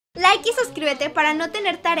Like y suscríbete para no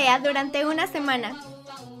tener tarea durante una semana.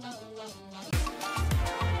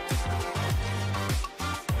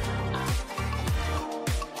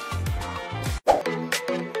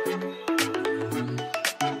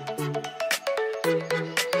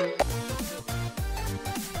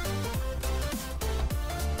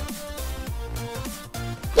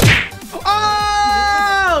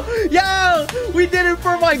 Oh! Yo! We did it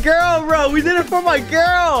for my girl, bro! We did it for my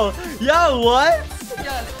girl! Yo, what?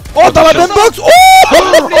 Oh, dans la même box! Oh!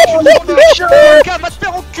 Va te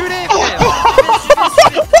faire enculer, frère!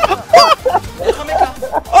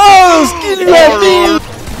 Oh, ce qu'il lui a mis!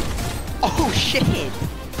 Oh shit!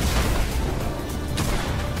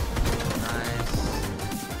 Nice.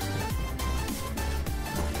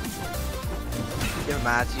 Give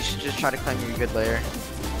Matt, you should just try to claim your good layer.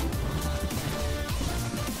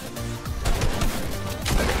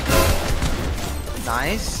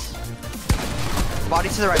 Nice. Body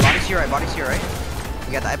to the right, body to your right, body to your right.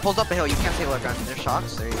 You got that. It pulls up a hill, you can't take a look around. There's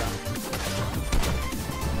shocks, there you go.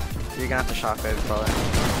 You're gonna have to shock baby, probably.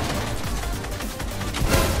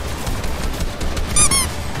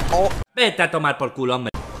 Oh! Vete a tomar por culo,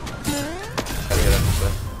 hombre.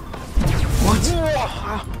 What?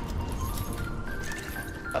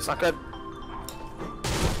 That's not good.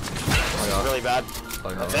 This is really bad.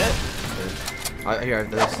 That's it? Here,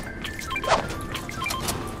 this.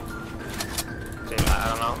 I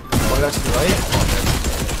don't know. Oh, that's the right?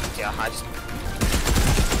 Yeah, I just...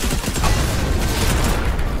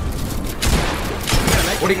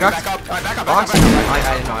 What do you got? Back up, back up, Box? back up, back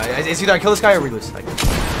up. I know. It's either I kill this guy or we lose. Like,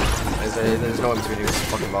 there's no in between this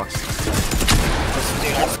fucking box.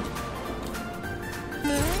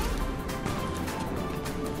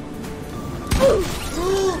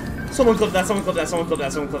 Someone clip that, someone clip that, someone clip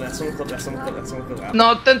that, someone clip that, someone clip that, someone clip that, someone clip that.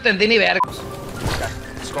 No te entendí ni verga. Okay,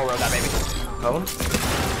 let's go roll that, baby. That one?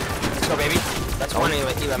 Let's go, baby. That's one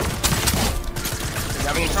anyway, Elam. You're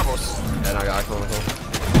having troubles. Yeah, no, I killed him.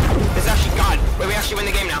 This is actually God. Wait, we actually win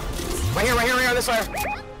the game now. Right here, right here, right here, this layer.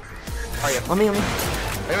 How are you? On me. Wait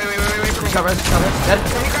for me. Shot res, dead.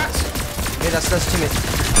 Can you cracks? Hey, that's teammate.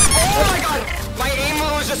 Oh my God! My aim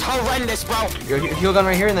was just horrendous, bro. Your heal gun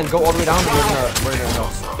right here and then go all the way down and we're gonna go.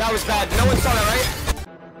 That was bad. No one saw that, right?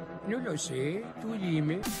 No lo sé, tú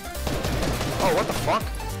dime. Oh, what the fuck?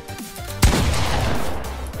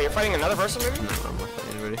 Hey, you're fighting another person, maybe? No, I'm not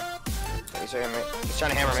fighting anybody. He's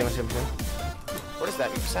trying to hammer me. What is that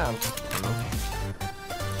sound? I don't know.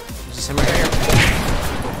 Just him right here.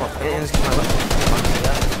 And this kid my left.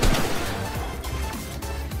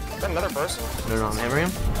 Is that another person? No, I'm hammering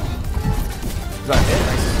him. You got hit?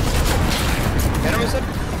 Hit him, you said?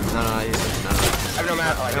 No, he's no. I have no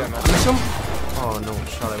map. Oh, I do have I map. miss him? Oh no,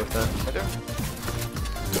 shot it with that. I do.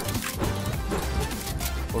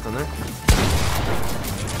 Both in there.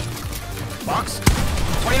 Box.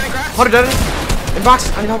 29 cracks. 100 dead. In box.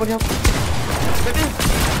 I need help, 50.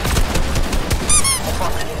 Oh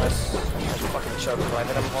fuck. Nice. Fucking choked. I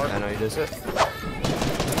hit him hard. I know you did. That's it.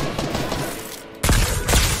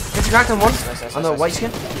 Get you cracked on one. Nice, On the white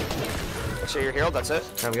skin. Make sure you're healed. That's it.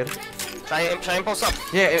 I'm good. Try impulse up.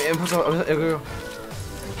 Yeah, impulse up.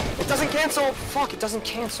 It doesn't cancel. Fuck. It doesn't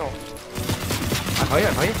cancel. I call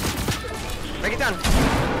you. Break it down.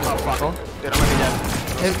 Oh fuck. Cool. Dude, I'm gonna be dead.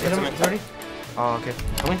 Hit him. 30. Oh, okay.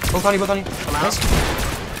 Come in. Both on you. Come out. Nice.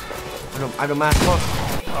 I don't mask. Fuck.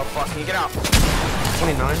 Oh fuck. Can you get out?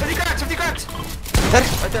 29. 50 cracks. 50 cracks. Dead.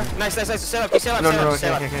 Right there. Nice. Sail up. You sail up. No, sail up, I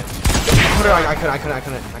sail up. can't. I couldn't.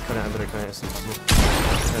 I better. It's impossible.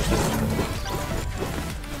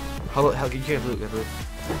 How you can't loot, Okay,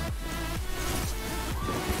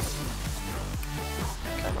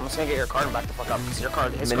 I'm just gonna get your card and back the fuck up, because your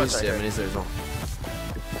card, his card's right here. Minis there as well.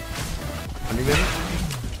 100 maybe? I'm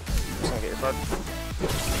just gonna get your card.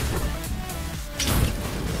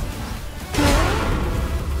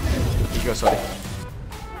 You go, sorry.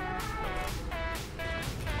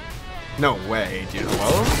 No way, dude.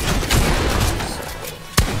 Hello?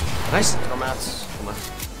 Nice. No mats. Come on.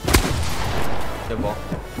 Good ball.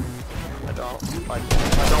 I don't.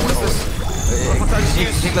 What is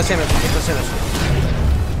this? Take less damage.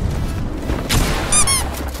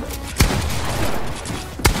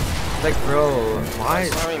 Like, bro, why?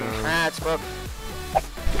 Mats, bro.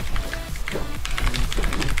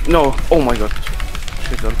 No. Oh my God.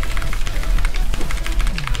 Shit done.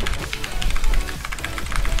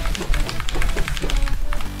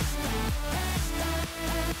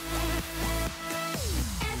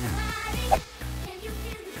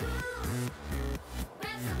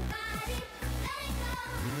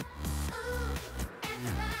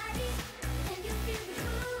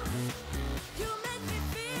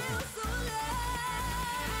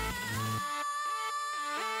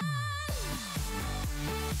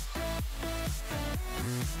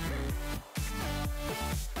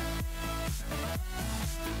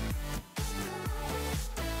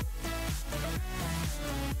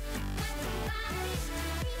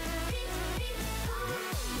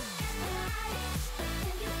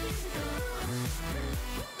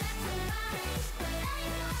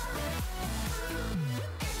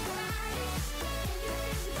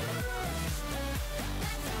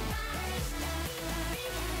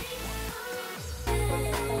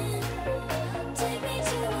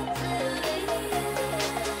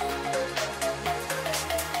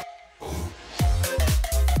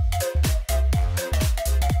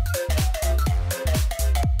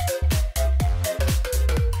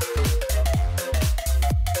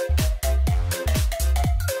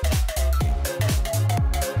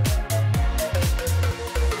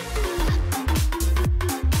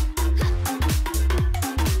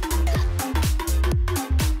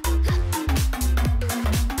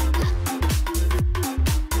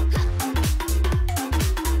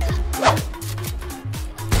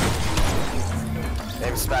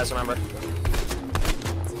 just remember.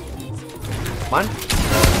 Mine?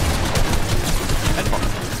 Headphone.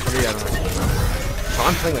 Okay, yeah, I don't know. Oh,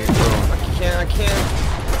 I'm playing like a drone. I can't.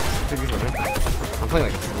 I'm playing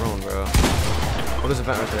like a drone, bro. Oh, there's an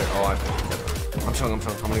event right there. Oh, I'm showing. I'm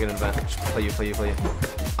gonna get an event. Just play you.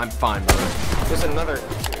 I'm fine, bro. There's another.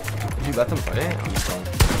 Did you let them play? I'm just going.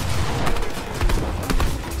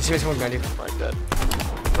 You see someone behind you? Right, dead.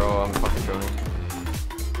 Bro, I'm fucking droning.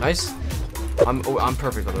 Nice. I'm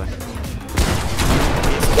perfect, by the way.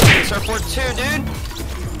 Surfboard 2, dude.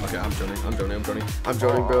 Okay, I'm droning,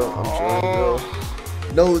 bro.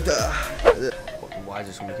 No, why is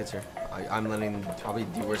there so many kids here? I'm letting probably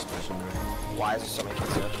the worst person there. Why is there so many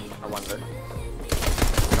kids here? I wonder.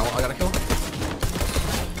 No, I gotta kill him.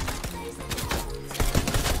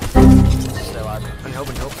 Stay alive. I need help.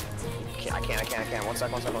 I can't. One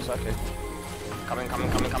sec. Okay. Coming.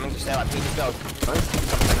 Just stay alive. Please just go.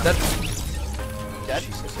 Dead. Dead?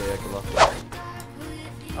 Jesus, yeah, good luck. I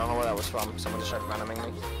don't know where that was from. Someone just started randoming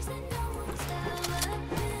me.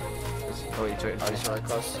 Oh, wait, wait. Oh, he's really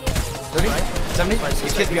close. 30? Right? 70? Right,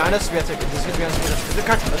 These kids behind us. We have to. These kids behind us. The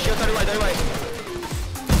car. Oh, shield 30 way.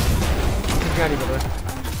 Kids behind you, by the way.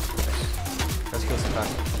 Let's kill some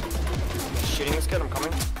fast. Shooting this kid. I'm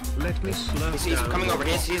coming. Let me slow He's coming over.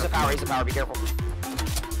 He's a power. Be careful.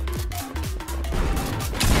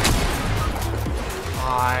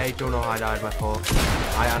 I don't know how I died, my fault.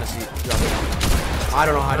 I honestly, I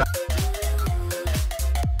don't know how I died.